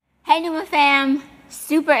Numa fam,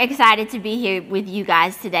 super excited to be here with you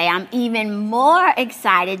guys today. I'm even more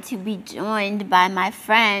excited to be joined by my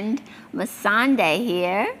friend Masande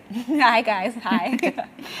here. Hi guys, hi.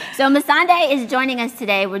 So Masande is joining us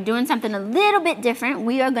today. We're doing something a little bit different.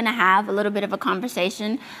 We are going to have a little bit of a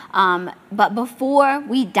conversation. But before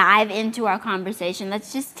we dive into our conversation,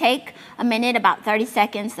 let's just take a minute, about 30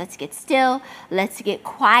 seconds. Let's get still, let's get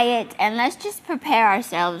quiet, and let's just prepare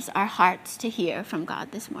ourselves, our hearts to hear from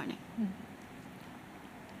God this morning.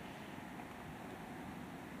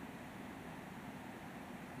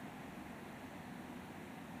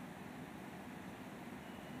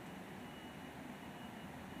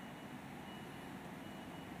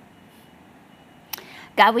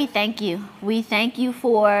 God, we thank you. We thank you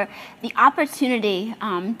for the opportunity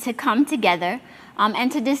to come together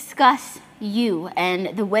and to discuss you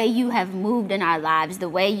and the way you have moved in our lives, the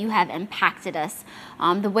way you have impacted us,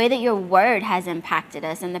 the way that your word has impacted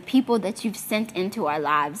us, and the people that you've sent into our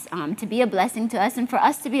lives to be a blessing to us and for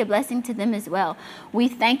us to be a blessing to them as well. We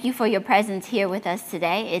thank you for your presence here with us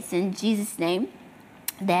today. It's in Jesus' name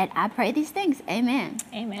that I pray these things. Amen.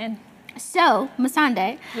 Amen. So,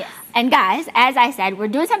 Masande, Yes. And guys, as I said, we're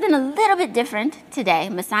doing something a little bit different today.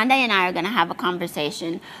 Masande and I are going to have a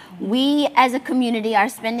conversation. We, as a community, are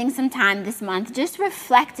spending some time this month just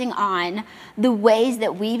reflecting on the ways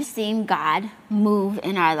that we've seen God move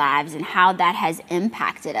in our lives and how that has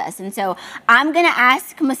impacted us. And so I'm going to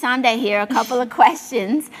ask Masande here a couple of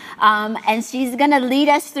questions, and she's going to lead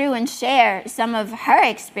us through and share some of her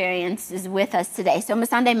experiences with us today. So,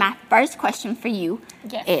 Masande, my first question for you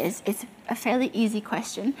is, it's a fairly easy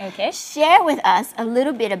question. Okay. Share with us a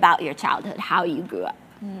little bit about your childhood, how you grew up.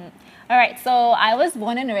 All right, so I was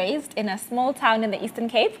born and raised in a small town in the Eastern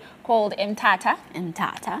Cape called Mthatha.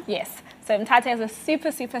 Mthatha. Yes. So Mthatha is a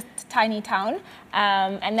super tiny town,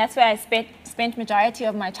 and that's where I spent majority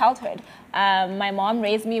of my childhood. My mom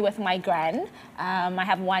raised me with my gran. I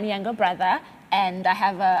have one younger brother, and I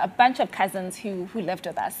have a bunch of cousins who lived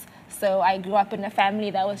with us. So I grew up in a family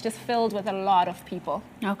that was just filled with a lot of people.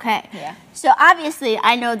 Okay. Yeah. So obviously,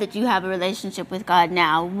 I know that you have a relationship with God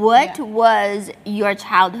now. What was your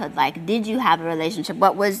childhood like? Did you have a relationship?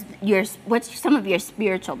 What's some of your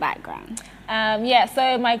spiritual background?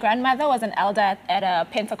 So my grandmother was an elder at a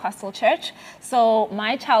Pentecostal church. So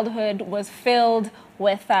my childhood was filled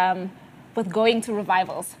with going to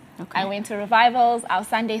revivals. Okay. I went to revivals. Our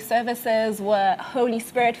Sunday services were Holy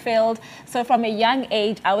Spirit filled. So from a young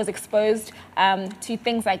age, I was exposed to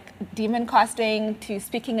things like demon casting, to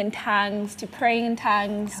speaking in tongues, to praying in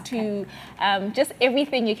tongues, to just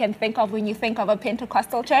everything you can think of when you think of a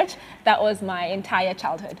Pentecostal church. That was my entire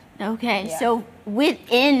childhood. Okay, Yeah. So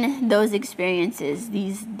within those experiences,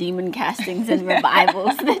 these demon castings and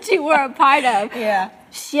revivals that you were a part of,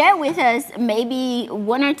 share with us maybe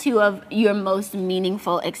one or two of your most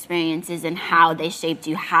meaningful experiences and how they shaped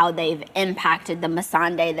you, how they've impacted the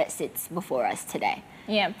Masande that sits before us today.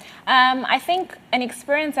 Yeah, I think an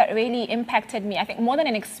experience that really impacted me, I think more than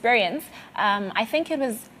an experience, I think it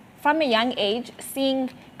was from a young age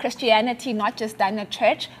seeing Christianity not just done at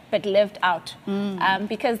church, but lived out.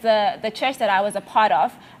 Because the church that I was a part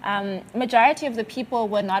of, majority of the people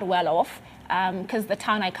were not well off, because the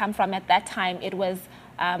town I come from at that time, it was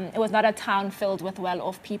not a town filled with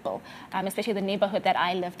well-off people, especially the neighborhood that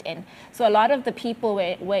I lived in. So a lot of the people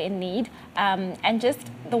were in need, and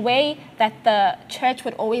just the way that the church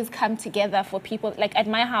would always come together for people. Like at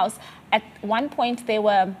my house, at one point there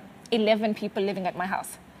were 11 people living at my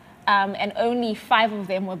house. And only 5 of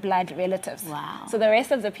them were blood relatives. Wow. So the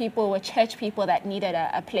rest of the people were church people that needed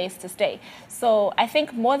a place to stay. So I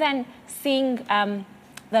think more than seeing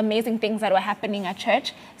the amazing things that were happening at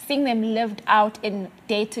church, seeing them lived out in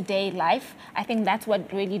day-to-day life, I think that's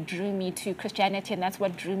what really drew me to Christianity, and that's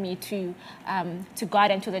what drew me to God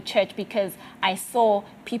and to the church, because I saw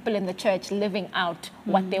people in the church living out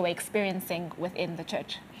what they were experiencing within the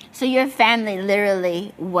church. So your family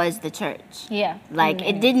literally was the church. Yeah. Like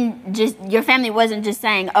it didn't just, your family wasn't just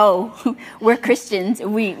saying, oh, we're Christians,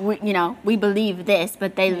 we believe this,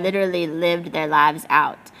 but they literally lived their lives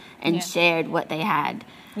out and shared what they had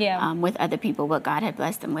with other people, what God had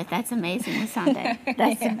blessed them with. That's amazing, Masande.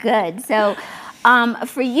 That's good. So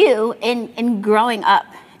for you, in growing up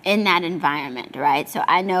in that environment, right? So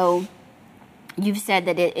I know you've said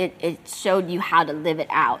that it showed you how to live it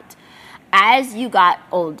out. As you got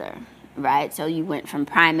older, right? So you went from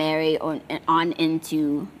primary on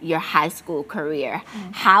into your high school career.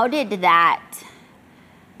 How did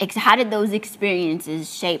those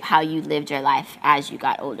experiences shape how you lived your life as you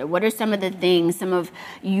got older? What are some of the things, some of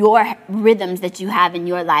your rhythms that you have in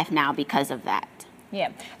your life now because of that?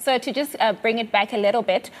 Yeah. So to just bring it back a little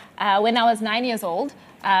bit, when I was 9 years old,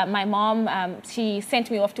 my mom, she sent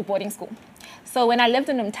me off to boarding school. So when I lived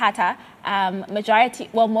in Umtata,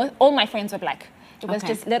 all my friends were black. It was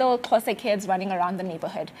just little closer kids running around the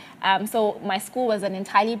neighborhood. So my school was an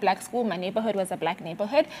entirely black school. My neighborhood was a black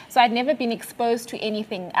neighborhood. So I'd never been exposed to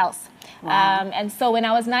anything else. Wow. And so when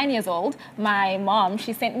I was 9 years old, my mom,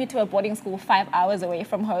 she sent me to a boarding school 5 hours away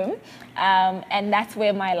from home. And that's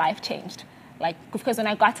where my life changed. Because when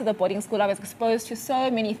I got to the boarding school, I was exposed to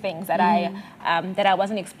so many things that I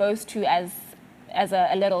wasn't exposed to as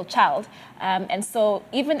a little child. And so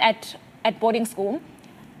even at boarding school,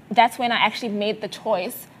 that's when I actually made the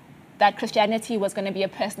choice that Christianity was going to be a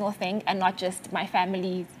personal thing and not just my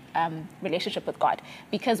family's relationship with God.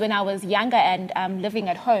 Because when I was younger and living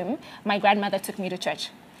at home, my grandmother took me to church.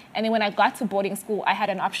 And then when I got to boarding school, I had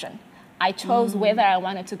an option. I chose whether I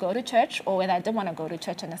wanted to go to church or whether I didn't want to go to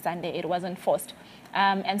church on a Sunday. It wasn't forced.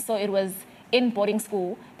 And so it was in boarding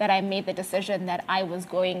school that I made the decision that I was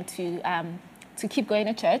going to keep going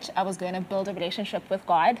to church. I was going to build a relationship with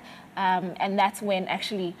God. And that's when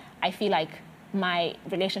actually I feel like my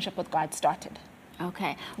relationship with God started.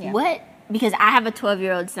 Okay. Yeah. Because I have a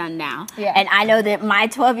 12-year-old son now. Yeah. And I know that my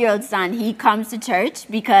 12-year-old son, he comes to church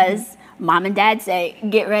because mom and dad say,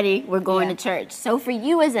 get ready, we're going to church. So for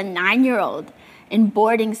you as a 9-year-old in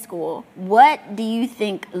boarding school, what do you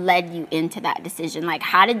think led you into that decision? Like,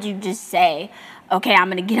 how did you just say, okay, I'm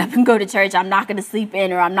going to get up and go to church. I'm not going to sleep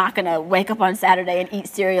in, or I'm not going to wake up on Saturday and eat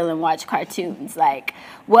cereal and watch cartoons. Like,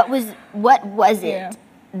 what was it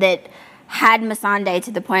that had Masande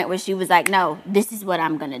to the point where she was like, no, this is what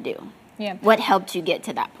I'm going to do? Yeah. What helped you get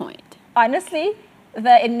to that point? Honestly,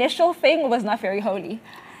 the initial thing was not very holy.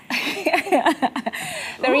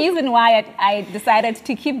 The reason why I decided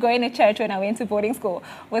to keep going to church when I went to boarding school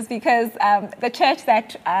was because the church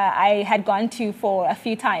that I had gone to for a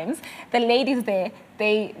few times, the ladies there,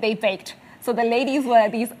 they baked. So the ladies were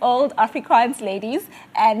these old Afrikaans ladies,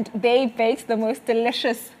 and they baked the most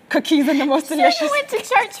delicious cookies and the most delicious... So you went to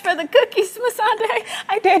church for the cookies, Masande?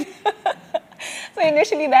 I did. So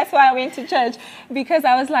initially, that's why I went to church, because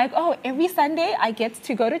I was like, oh, every Sunday I get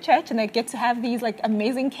to go to church and I get to have these like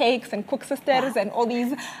amazing cakes and cook sisters and all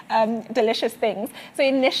these delicious things. So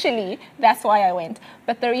initially, that's why I went.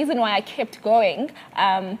 But the reason why I kept going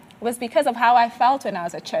was because of how I felt when I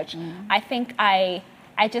was at church. I think I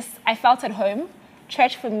felt at home.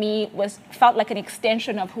 Church for me felt like an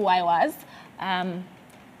extension of who I was.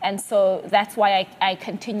 And so that's why I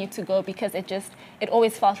continued to go, because it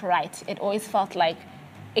always felt right. It always felt like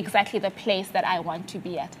exactly the place that I want to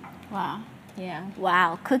be at. Wow. Yeah.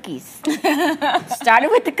 Wow, cookies. Started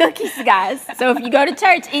with the cookies, guys. So if you go to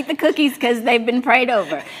church, eat the cookies because they've been prayed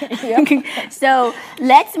over. So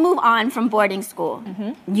let's move on from boarding school,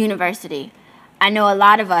 university. I know a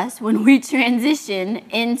lot of us, when we transition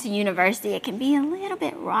into university, it can be a little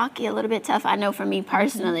bit rocky, a little bit tough. I know for me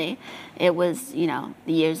personally, it was, the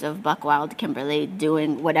years of buck wild Kimberly,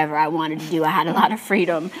 doing whatever I wanted to do. I had a lot of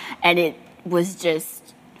freedom, and it was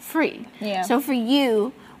just free. Yeah. So for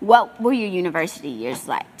you, what were your university years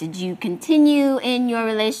like? Did you continue in your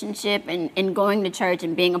relationship and going to church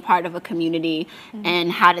and being a part of a community?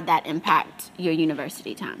 And how did that impact your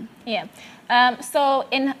university time? Yeah. So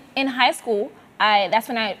in high school, that's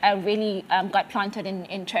when I really got planted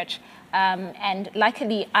in church. And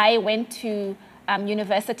luckily, I went to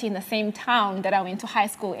university in the same town that I went to high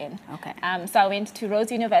school in. Okay. So I went to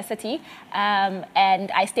Rhodes University,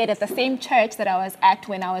 and I stayed at the same church that I was at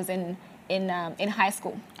when I was in high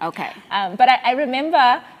school. Okay. But I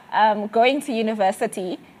remember going to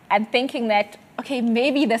university and thinking that, okay,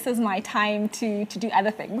 maybe this is my time to do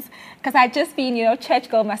other things. Because I'd just been, church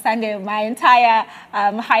girl Masande my entire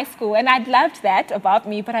high school, and I'd loved that about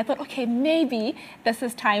me. But I thought, okay, maybe this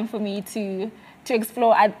is time for me to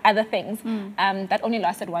explore other things. That only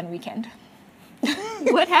lasted one weekend.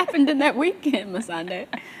 What happened in that weekend, Masande?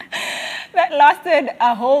 That lasted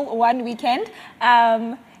a whole one weekend.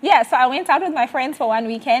 So I went out with my friends for one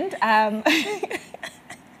weekend.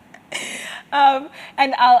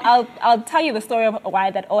 And I'll tell you the story of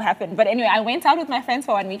why that all happened. But anyway, I went out with my friends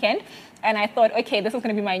for one weekend, and I thought, okay, this is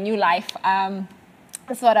going to be my new life.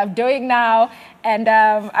 This is what I'm doing now. And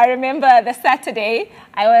I remember the Saturday,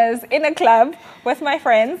 I was in a club with my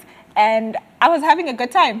friends, and I was having a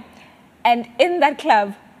good time. And in that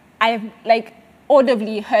club, I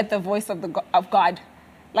audibly heard the voice of God.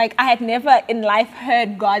 Like, I had never in life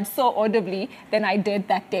heard God so audibly than I did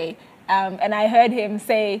that day. And I heard him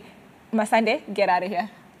say, Masande, get out of here.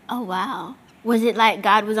 Oh, wow. Was it like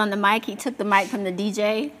God was on the mic? He took the mic from the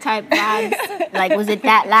DJ type vibes? Like, was it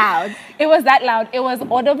that loud? It was that loud. It was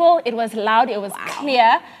audible. It was loud. It was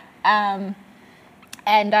clear.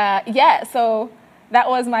 So that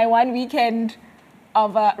was my one weekend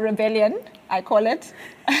of rebellion, I call it.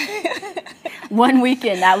 One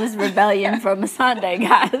weekend, that was rebellion from Masande,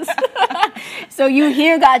 guys. So you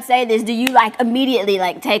hear God say this, do you like immediately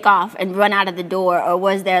like take off and run out of the door, or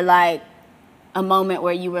was there like a moment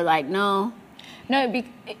where you were like, no? No,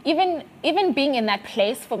 even being in that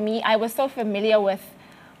place, for me, I was so familiar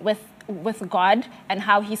with God and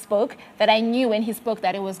how he spoke that I knew when he spoke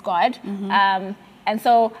that it was God. Mm-hmm. And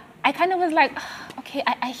so I kind of was like, okay,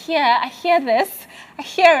 I hear this, I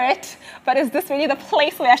hear it, but is this really the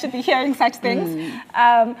place where I should be hearing such things?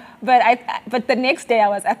 But the next day I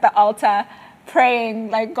was at the altar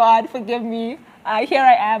praying, like, God, forgive me. Here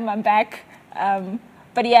I am, I'm back.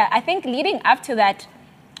 But yeah, I think leading up to that,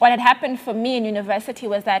 what had happened for me in university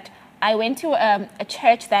was that I went to a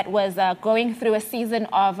church that was going through a season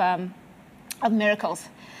of miracles.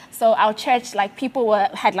 So our church, like, people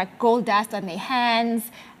had like gold dust on their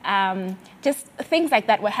hands. Just things like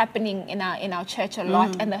that were happening in our church a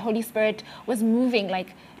lot, and the Holy Spirit was moving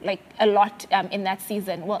like a lot in that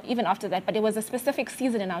season. Well, even after that, but it was a specific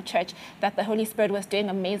season in our church that the Holy Spirit was doing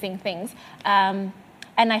amazing things, and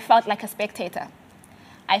I felt like a spectator.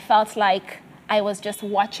 I felt like I was just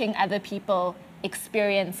watching other people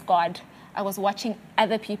experience God. I was watching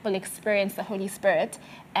other people experience the Holy Spirit,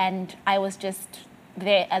 and I was just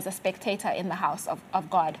there as a spectator in the house of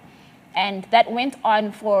God. And that went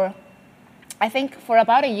on for, I think, for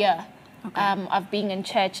about a year of being in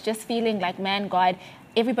church, just feeling like, man, God,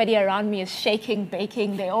 everybody around me is shaking,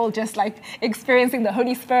 baking. They're all just like experiencing the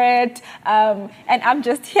Holy Spirit. And I'm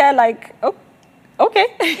just here like, oh,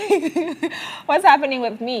 okay, what's happening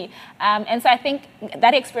with me? And so I think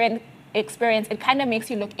that experience, it kind of makes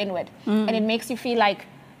you look inward. And it makes you feel like,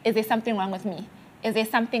 is there something wrong with me? Is there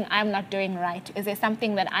something I'm not doing right? Is there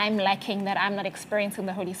something that I'm lacking, that I'm not experiencing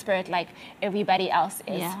the Holy Spirit like everybody else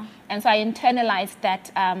is? Yeah. And so I internalized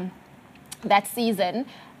that season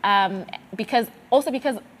because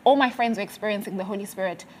all my friends were experiencing the Holy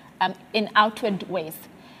Spirit in outward ways.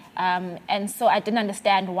 And so I didn't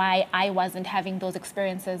understand why I wasn't having those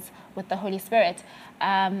experiences with the Holy Spirit.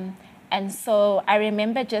 And so I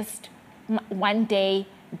remember just one day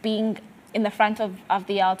being in the front of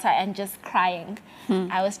the altar and just crying.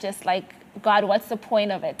 I was just like, God, what's the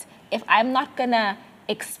point of it? If I'm not gonna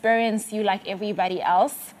experience you like everybody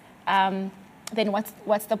else, then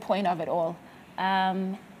what's the point of it all?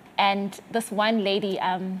 And this one lady,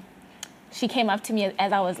 she came up to me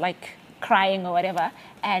as I was like crying or whatever,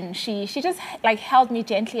 and she just like held me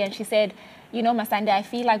gently and she said, you know, Masande, I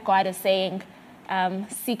feel like God is saying,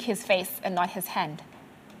 seek his face and not his hand.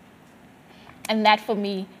 And that for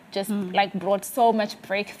me just like brought so much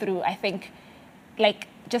breakthrough. I think like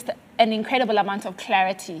just an incredible amount of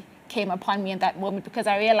clarity came upon me in that moment, because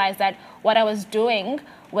I realized that what I was doing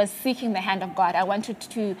was seeking the hand of God. I wanted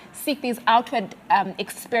to seek these outward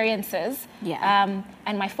experiences, and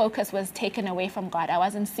my focus was taken away from God. I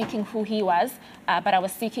wasn't seeking who he was, but I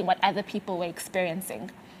was seeking what other people were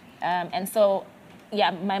experiencing. And so,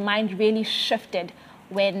 yeah, my mind really shifted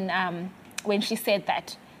when she said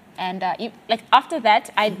that. And like after that,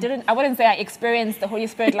 I wouldn't say I experienced the Holy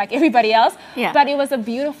Spirit like everybody else, but it was a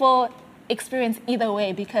beautiful experience either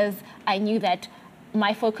way, because I knew that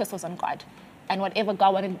my focus was on God, and whatever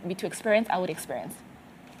God wanted me to experience, I would experience.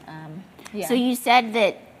 So you said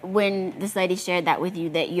that when this lady shared that with you,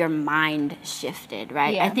 that your mind shifted,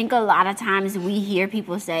 right? I think a lot of times we hear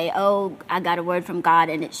people say, oh, I got a word from God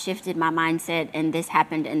and it shifted my mindset and this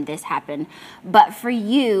happened and this happened. But for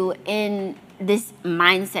you, in this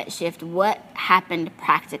mindset shift, what happened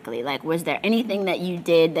practically? Like, was there anything that you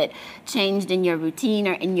did that changed in your routine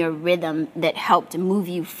or in your rhythm that helped move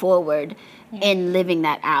you forward in living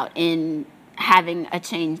that out, in having a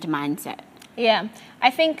changed mindset? Yeah, I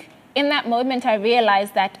think in that moment, I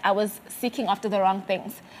realized that I was seeking after the wrong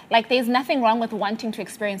things. Like, there's nothing wrong with wanting to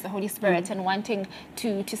experience the Holy Spirit and wanting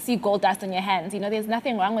to see gold dust on your hands. You know, there's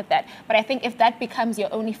nothing wrong with that. But I think if that becomes your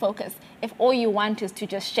only focus, if all you want is to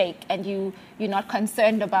just shake and you're not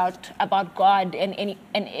concerned about God and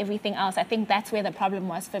everything else, I think that's where the problem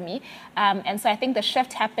was for me. And so I think the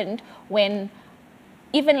shift happened when,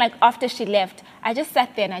 even like after she left, I just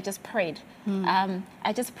sat there and I just prayed.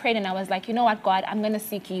 I just prayed and I was like, you know what, God, I'm going to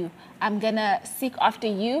seek you. I'm going to seek after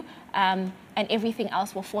you, and everything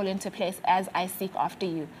else will fall into place as I seek after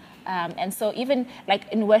you. And so even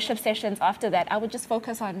like in worship sessions after that, I would just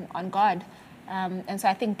focus on God. And so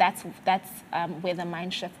I think that's where the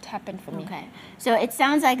mind shift happened for me. Okay. So it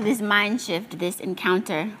sounds like this mind shift, this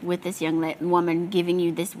encounter with this young woman giving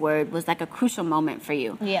you this word was like a crucial moment for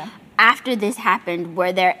you. Yeah. After this happened,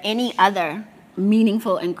 were there any other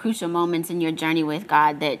meaningful and crucial moments in your journey with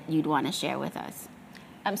God that you'd want to share with us?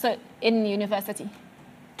 So in university?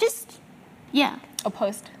 Just, yeah. Or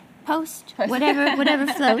post? Post. Whatever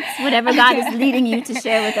floats, whatever God is leading you to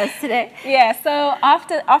share with us today. Yeah, so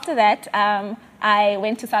after that, I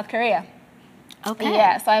went to South Korea. Okay.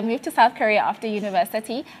 Yeah, so I moved to South Korea after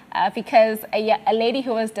university because a lady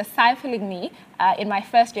who was discipling me in my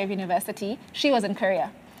first year of university, she was in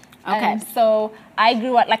Korea. Okay. And so I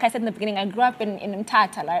grew up, like I said in the beginning, I grew up in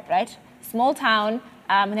Mthatha, right? Small town,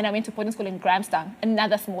 and then I went to boarding school in Grahamstown,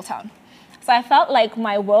 another small town. So I felt like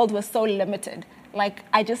my world was so limited. Like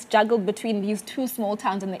I just juggled between these two small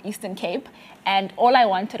towns in the Eastern Cape, and all I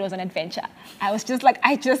wanted was an adventure. I was just like,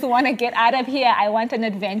 I just want to get out of here. I want an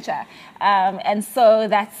adventure. And so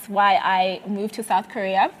that's why I moved to South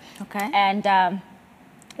Korea. Okay. And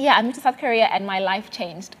I moved to South Korea and my life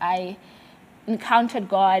changed. I encountered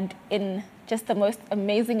God in just the most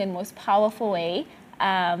amazing and most powerful way.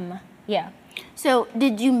 So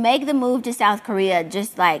did you make the move to South Korea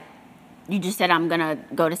just like, you just said, I'm going to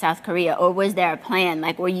go to South Korea, or was there a plan?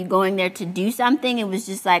 Like, were you going there to do something? It was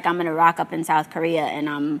just like, I'm going to rock up in South Korea and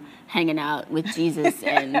I'm hanging out with Jesus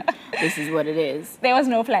and this is what it is. There was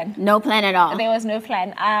no plan. No plan at all. There was no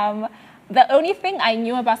plan. The only thing I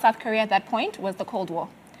knew about South Korea at that point was the Cold War.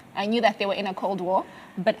 I knew that they were in a Cold War,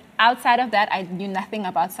 but outside of that, I knew nothing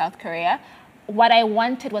about South Korea. What I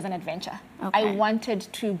wanted was an adventure. Okay. I wanted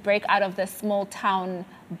to break out of the small town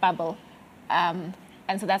bubble.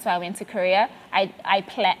 And so that's why I went to Korea.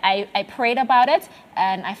 I prayed about it,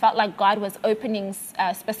 and I felt like God was opening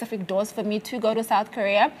specific doors for me to go to South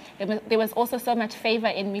Korea. There was also so much favor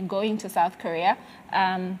in me going to South Korea.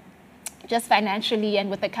 Just financially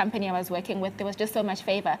and with the company I was working with, there was just so much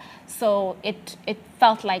favor. So it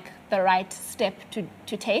felt like the right step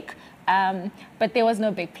to take, but there was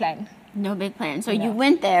no big plan. No big plan. So you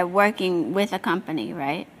went there working with a company,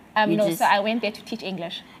 right? So I went there to teach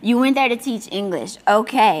English. You went there to teach English.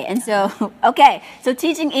 Okay. And so, so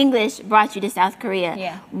teaching English brought you to South Korea.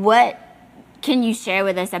 Yeah. What can you share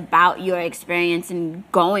with us about your experience in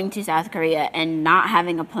going to South Korea and not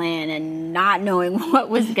having a plan and not knowing what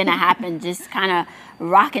was going to happen, just kind of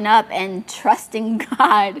rocking up and trusting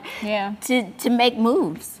God to make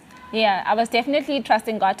moves? Yeah, I was definitely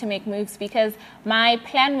trusting God to make moves because my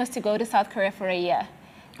plan was to go to South Korea for a year.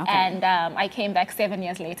 Okay. And I came back 7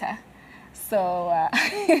 years later. So,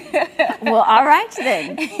 well, all right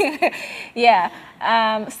then.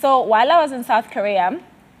 So while I was in South Korea,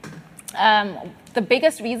 the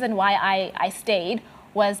biggest reason why I stayed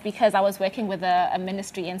was because I was working with a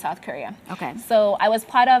ministry in South Korea. Okay. So I was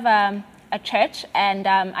part of a church, and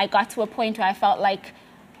I got to a point where I felt like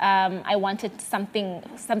I wanted something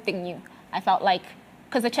new. I felt like,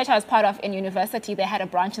 because the church I was part of in university, they had a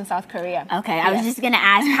branch in South Korea. Okay, I was just going to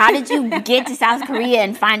ask, how did you get to South Korea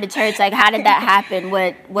and find a church? Like, how did that happen?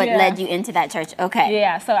 What led you into that church? Okay.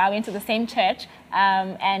 Yeah, so I went to the same church,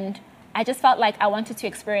 and I just felt like I wanted to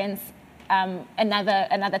experience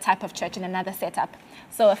another type of church and another setup.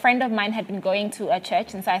 So a friend of mine had been going to a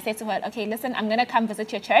church, and so I said to her, okay, listen, I'm going to come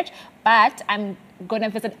visit your church, but I'm going to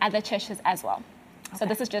visit other churches as well. Okay. So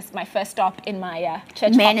this is just my first stop in my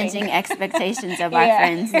church managing hopping. Expectations of our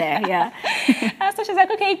friends there, So she's like,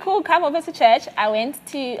 okay, cool, come over to church. I went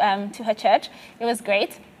to her church. It was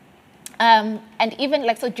great. And even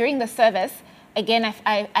so during the service, again,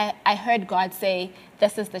 I heard God say,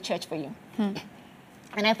 this is the church for you.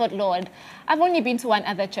 And I thought, Lord, I've only been to one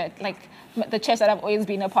other church, like the church that I've always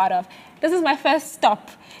been a part of. This is my first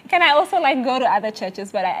stop. Can I also go to other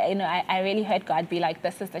churches? But I really heard God be like,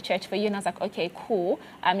 this is the church for you. And I was like, okay, cool.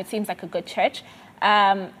 It seems like a good church.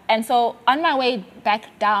 And so on my way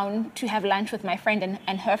back down to have lunch with my friend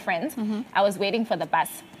and her friends, I was waiting for the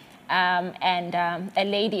bus. And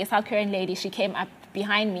a South Korean lady, she came up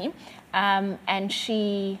behind me, and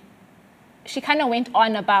she kind of went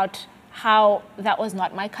on about how that was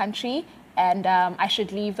not my country, and I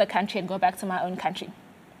should leave the country and go back to my own country.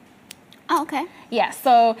 Oh, okay. Yeah,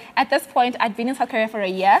 so at this point, I'd been in South Korea for a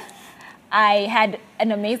year. I had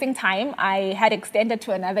an amazing time. I had extended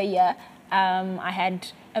to another year. I had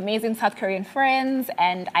amazing South Korean friends,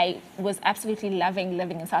 and I was absolutely loving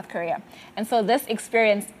living in South Korea. And so this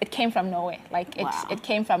experience, it came from nowhere. It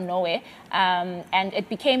came from nowhere, and it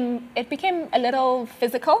became a little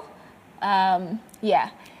physical. And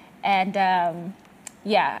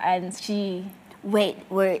she. Wait,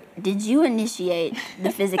 did you initiate the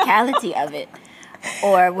physicality of it?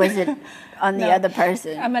 Or was it on the other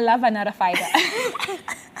person? I'm a lover, not a fighter.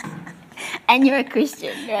 And you're a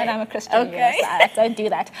Christian, right? And I'm a Christian, okay. Yes, I don't do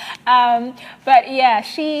that. But yeah,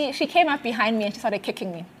 she came up behind me and she started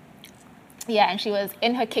kicking me. Yeah, and she was,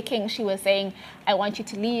 in her kicking, she was saying, I want you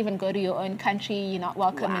to leave and go to your own country. You're not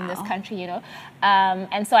welcome in this country, you know.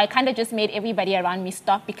 And so I kind of just made everybody around me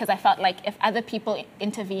stop, because I felt like if other people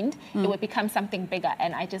intervened, it would become something bigger.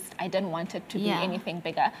 And I didn't want it to be anything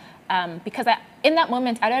bigger. Because in that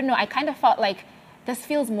moment, I don't know, I kind of felt like this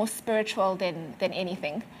feels more spiritual than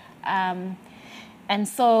anything. And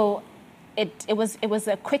so it was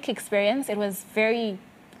a quick experience. It was very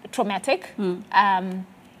traumatic.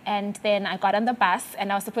 And then I got on the bus,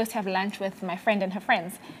 and I was supposed to have lunch with my friend and her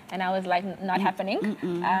friends. And I was like, not happening.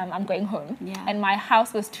 I'm going home. Yeah. And my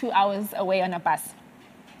house was 2 hours away on a bus.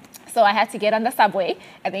 So I had to get on the subway,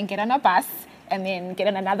 and then get on a bus, and then get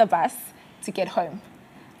on another bus to get home.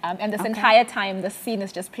 And this entire time, the scene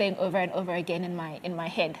is just playing over and over again in my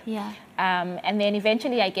head. Yeah. And then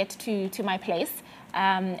eventually I get to my place.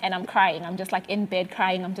 And I'm crying. I'm just like in bed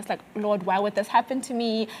crying. I'm just like, Lord, why would this happen to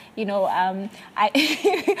me? You know,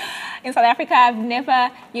 in South Africa, I've never,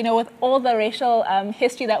 you know, with all the racial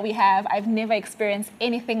history that we have, I've never experienced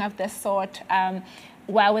anything of this sort.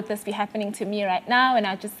 Why would this be happening to me right now? And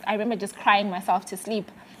I remember just crying myself to sleep.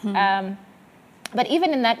 But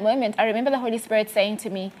even in that moment, I remember the Holy Spirit saying to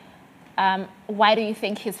me, why do you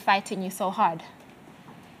think he's fighting you so hard?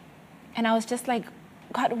 And I was just like,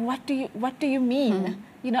 God, what do you mean?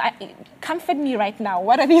 You know, comfort me right now.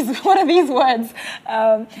 What are these words?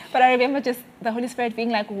 But I remember just the Holy Spirit being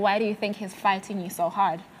like, why do you think he's fighting you so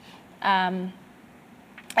hard? And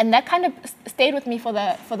that kind of stayed with me for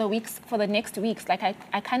the next weeks. Like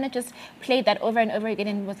I kind of just played that over and over again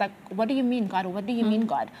and was like, what do you mean, God? What do you mean,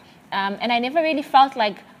 God? And I never really felt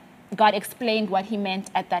like God explained what he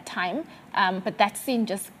meant at that time. But that scene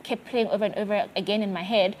just kept playing over and over again in my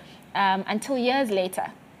head. Until years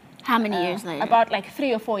later. How many years later? About like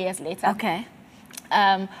 3 or 4 years later. Okay.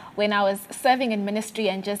 When I was serving in ministry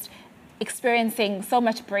and just experiencing so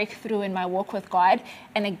much breakthrough in my walk with God.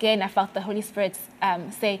 And again, I felt the Holy Spirit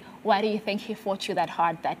say, why do you think he fought you that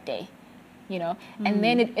hard that day? You know? And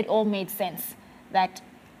then it all made sense that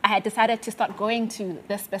I had decided to start going to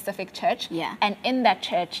this specific church. Yeah. And in that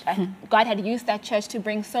church, God had used that church to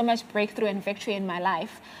bring so much breakthrough and victory in my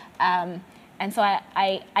life. And so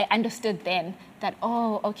I understood then that,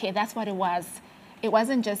 oh, okay, that's what it was. It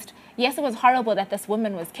wasn't just, yes, it was horrible that this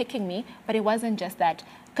woman was kicking me, but it wasn't just that.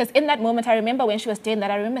 Because in that moment, I remember when she was doing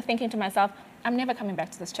that, I remember thinking to myself, I'm never coming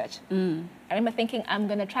back to this church. I remember thinking, I'm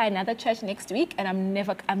going to try another church next week, and I'm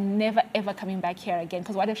never, ever coming back here again.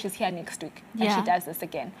 Because what if she's here next week and she does this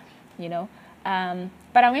again, you know?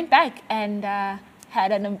 But I went back and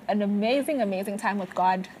had an amazing, amazing time with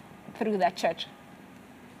God through that church.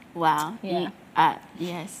 Wow. Yeah.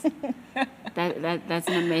 Yes. That's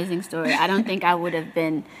an amazing story. I don't think I would have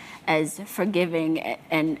been as forgiving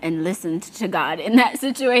and listened to God in that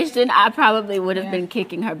situation. I probably would have been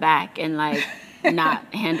kicking her back and like not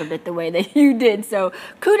handled it the way that you did. So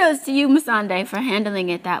kudos to you, Masande, for handling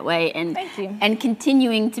it that way and Thank you. And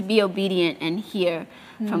continuing to be obedient and hear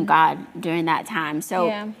from God during that time.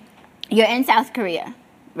 So you're in South Korea,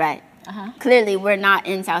 right? Clearly, we're not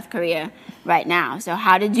in South Korea right now. So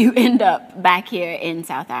how did you end up back here in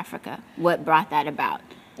South Africa? What brought that about?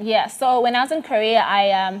 Yeah, so when I was in Korea,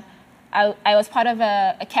 I was part of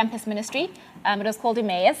a campus ministry. It was called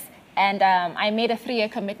Emmaus, and I made a 3-year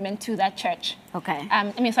commitment to that church. Okay.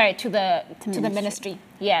 To the ministry.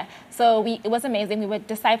 Yeah. So it was amazing. We were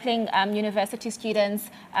discipling university students.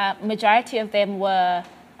 Majority of them were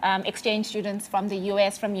exchange students from the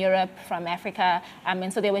US, from Europe, from Africa.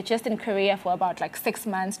 And so they were just in Korea for about like 6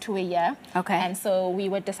 months to a year. Okay. And so we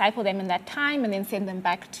would disciple them in that time and then send them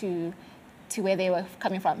back to where they were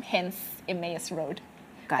coming from, hence Emmaus Road.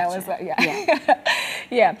 Gotcha. That was,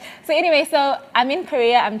 yeah. So anyway, so I'm in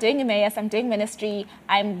Korea, I'm doing Emmaus, I'm doing ministry,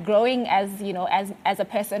 I'm growing as a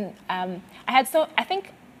person. I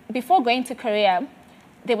think before going to Korea,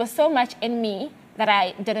 there was so much in me that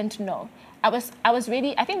I didn't know. I was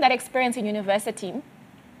really, I think that experience in university,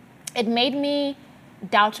 it made me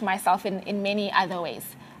doubt myself in many other ways.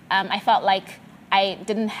 I felt like I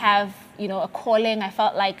didn't have, a calling. I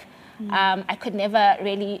felt like I could never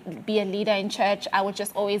really be a leader in church. I would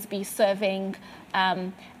just always be serving.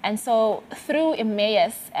 And so through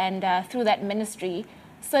Emmaus and through that ministry,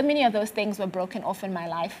 so many of those things were broken off in my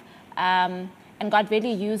life. And God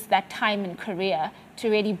really used that time in Korea to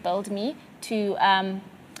really build me,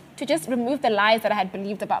 to just remove the lies that I had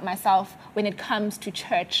believed about myself when it comes to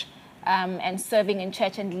church. and serving in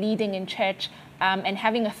church and leading in church and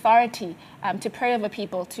having authority to pray over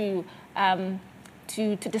people, to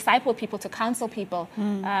disciple people, to counsel people.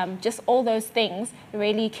 Just all those things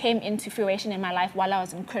really came into fruition in my life while I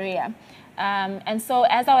was in Korea. And so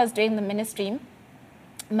as I was doing the ministry,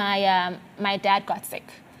 my dad got sick.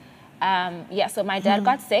 So my dad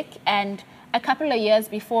got sick, and a couple of years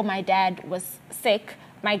before my dad was sick,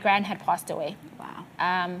 my gran had passed away.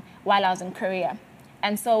 Wow. While I was in Korea.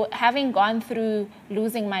 And so having gone through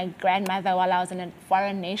losing my grandmother while I was in a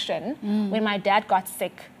foreign nation, when my dad got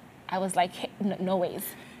sick, I was like, hey, no ways.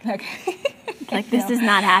 Like this is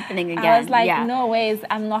not happening again. I was like, no ways.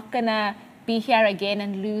 I'm not going to be here again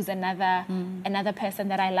and lose another person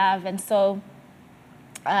that I love. And so,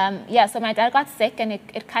 so my dad got sick, and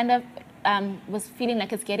it kind of was feeling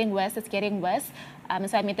like it's getting worse.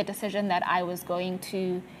 So I made the decision that I was going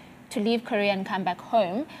to leave Korea and come back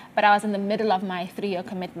home, but I was in the middle of my 3-year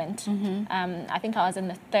commitment. I think I was in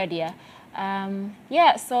the 3rd year.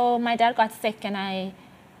 So my dad got sick, and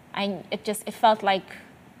it felt like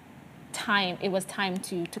it was time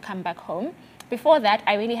to come back home. Before that,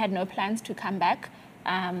 I really had no plans to come back,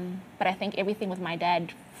 but I think everything with my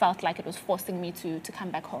dad felt like it was forcing me to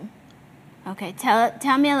come back home. Okay,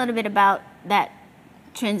 tell me a little bit about that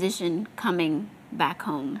transition coming back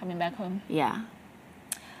home. Yeah.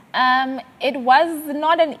 It was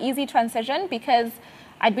not an easy transition because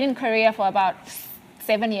I'd been in Korea for about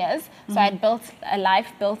 7 years. So I'd built a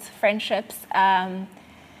life, built friendships,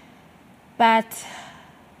 but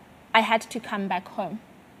I had to come back home.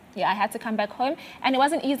 I had to come back home, and it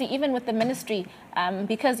wasn't easy even with the ministry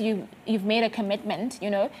because you've made a commitment,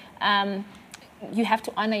 you have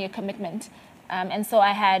to honor your commitment. And so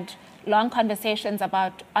I had long conversations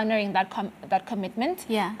about honoring that commitment.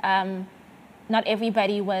 Not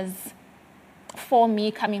everybody was for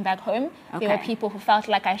me coming back home. Okay. There were people who felt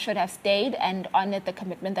like I should have stayed and honored the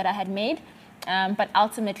commitment that I had made. But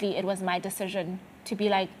ultimately, it was my decision to be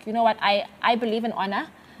like, you know what, I believe in honor.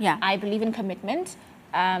 I believe in commitment.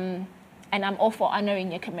 And I'm all for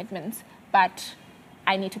honoring your commitments. But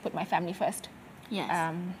I need to put my family first.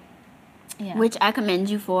 Yes. Which I commend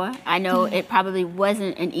you for. I know it probably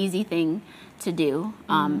wasn't an easy thing to do,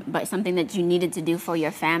 but something that you needed to do for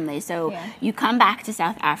your family. So you come back to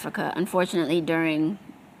South Africa, unfortunately, during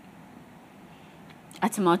a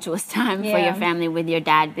tumultuous time for your family with your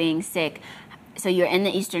dad being sick. So you're in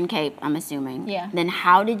the Eastern Cape, I'm assuming. Then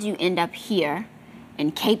how did you end up here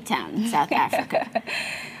in Cape Town, South Africa?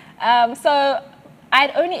 So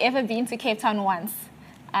I'd only ever been to Cape Town once.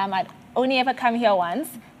 I'd only ever come here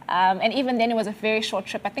once. And even then, it was a very short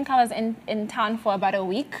trip. I think I was in town for about a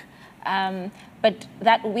week. But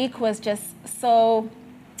that week was just so,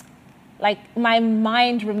 like, my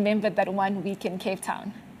mind remembered that 1 week in Cape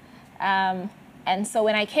Town. And so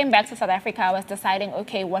when I came back to South Africa, I was deciding,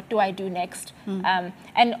 okay, what do I do next?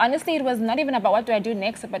 And honestly, it was not even about what do I do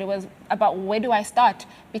next, but it was about where do I start?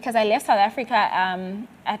 Because I left South Africa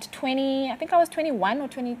at 20, I think I was 21 or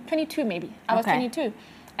 22 maybe. I was 22.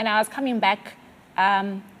 And I was coming back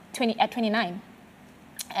at 29.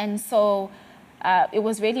 And so it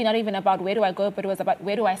was really not even about where do I go, but it was about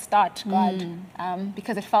where do I start, God?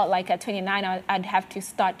 Because it felt like at 29, I'd have to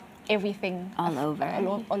start everything all over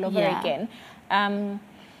again.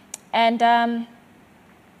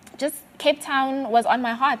 Just Cape Town was on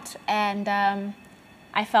my heart, and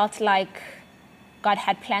I felt like God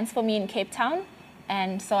had plans for me in Cape Town,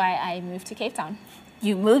 and so I moved to Cape Town.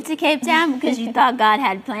 You moved to Cape Town because you thought God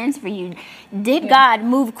had plans for you. Did God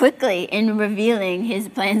move quickly in revealing his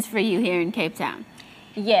plans for you here in Cape Town?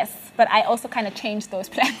 Yes, but I also kind of changed those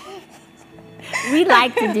plans. We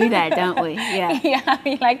like to do that, don't we? Yeah,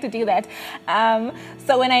 we like to do that.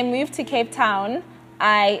 So when I moved to Cape Town,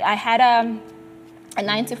 I had a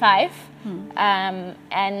 9-to-5,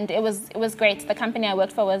 and it was great. The company I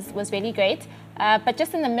worked for was really great. But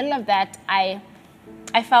just in the middle of that, I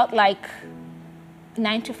felt like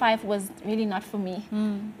 9-to-5 was really not for me.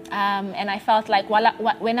 And I felt like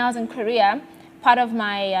when I was in Korea, part of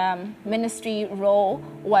my ministry role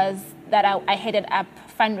was that I headed up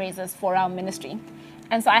fundraisers for our ministry.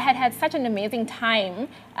 And so I had such an amazing time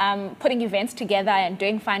putting events together and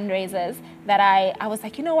doing fundraisers that I was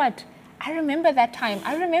like, you know what? I remember that time.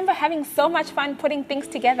 I remember having so much fun putting things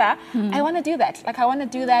together. I want to do that. I want to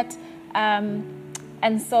do that.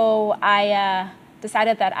 And so I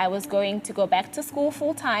decided that I was going to go back to school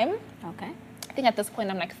full time. Okay. I think at this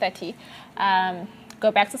point I'm like 30.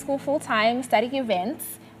 Go back to school full time, study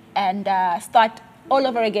events, and start all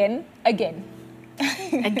over again.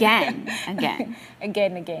 Again.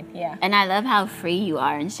 Again, yeah. And I love how free you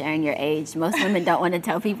are in sharing your age. Most women don't want to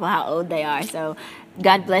tell people how old they are, so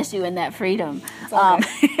God bless you in that freedom. So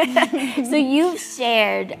you've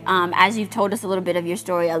shared, as you've told us a little bit of your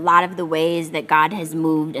story, a lot of the ways that God has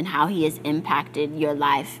moved and how he has impacted your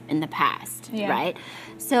life in the past, right?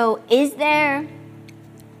 So is there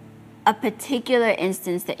a particular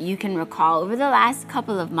instance that you can recall over the last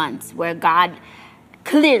couple of months where God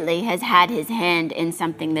clearly has had his hand in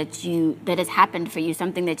something that has happened for you,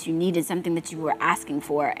 something that you needed, something that you were asking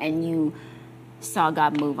for, and you saw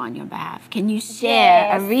God move on your behalf? Can you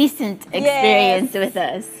share a recent experience with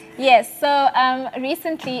us? Yes. So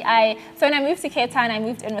recently, when I moved to Cape Town, I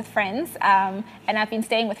moved in with friends, and I've been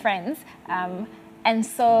staying with friends. And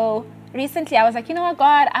so recently, I was like, you know what,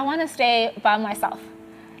 God, I want to stay by myself.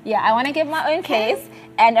 Yeah, I want to get my own place.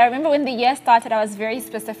 And I remember when the year started, I was very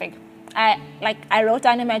specific. I wrote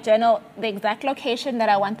down in my journal the exact location that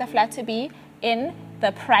I want the flat to be in,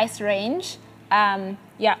 the price range,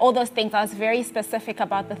 all those things. I was very specific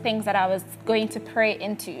about the things that I was going to pray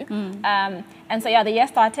into. And so the year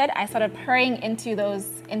started. I started praying into those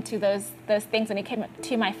things when it came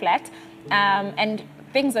to my flat, and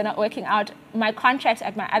things were not working out. My contract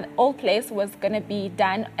at my old place was going to be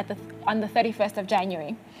done on the 31st of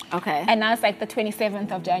January. Okay. And now it's like the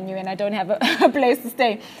 27th of January, and I don't have a place to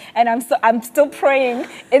stay. And I'm still praying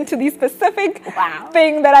into the specific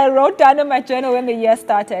thing that I wrote down in my journal when the year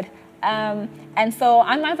started. And so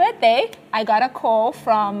on my birthday, I got a call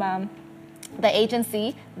from the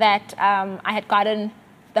agency that I had gotten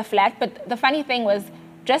the flat. But the funny thing was,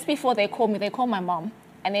 just before they called me, they called my mom,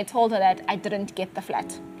 and they told her that I didn't get the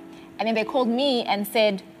flat. And then they called me and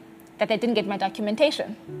said that they didn't get my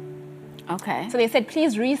documentation. Okay. So they said,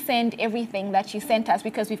 please resend everything that you sent us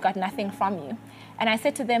because we've got nothing from you. And I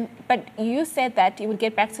said to them, but you said that you would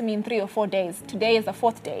get back to me in 3 or 4 days. Today is the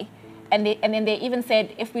 4th day. And then they even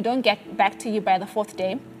said, if we don't get back to you by the 4th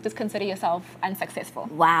day, just consider yourself unsuccessful.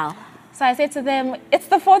 Wow. So I said to them, it's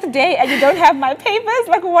the 4th day and you don't have my papers?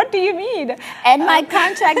 Like, what do you mean? And my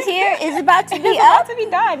contract here is about to be about to be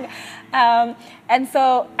done. And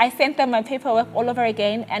so I sent them my paperwork all over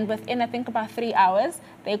again. And within, I think, about 3 hours,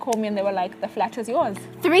 they called me and they were like, the flat is yours.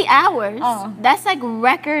 3 hours? Oh. That's like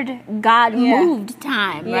record God moved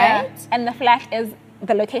time, right? And the flat is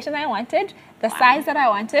the location I wanted, the size that I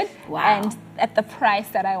wanted, and at the price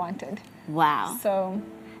that I wanted. Wow. So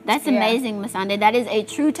that's amazing, Masande. That is a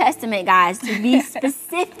true testament, guys, to be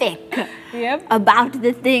specific about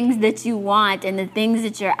the things that you want and the things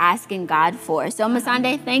that you're asking God for. So,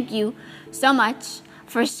 Masande, thank you so much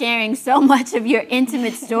for sharing so much of your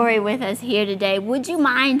intimate story with us here today. Would you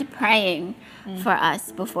mind praying for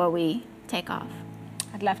us before we take off?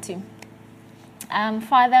 I'd love to.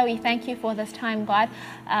 Father, we thank you for this time, God.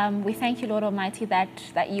 We thank you, Lord Almighty,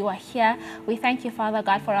 that you are here. We thank you, Father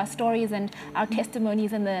God, for our stories and our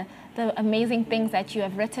testimonies and the amazing things that you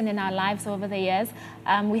have written in our lives over the years.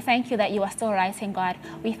 We thank you that you are still writing, God.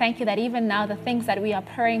 We thank you that even now the things that we are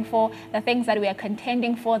praying for, the things that we are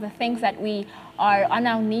contending for, the things that we are on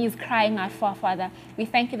our knees crying out for, Father, we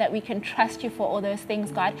thank you that we can trust you for all those things,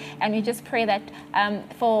 God. And we just pray that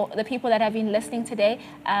for the people that have been listening today,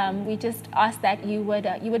 we just ask that you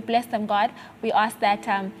would bless them, God. We ask that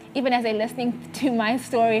even as they're listening to my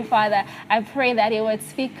story, Father, I pray that it would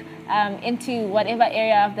speak into whatever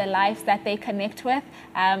area of their lives that they connect with.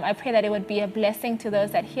 I pray that it would be a blessing to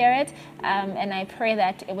those that hear it, and I pray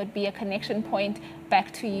that it would be a connection point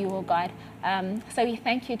back to you, oh God. So we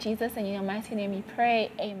thank you, Jesus, and in your mighty name we pray.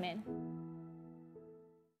 Amen.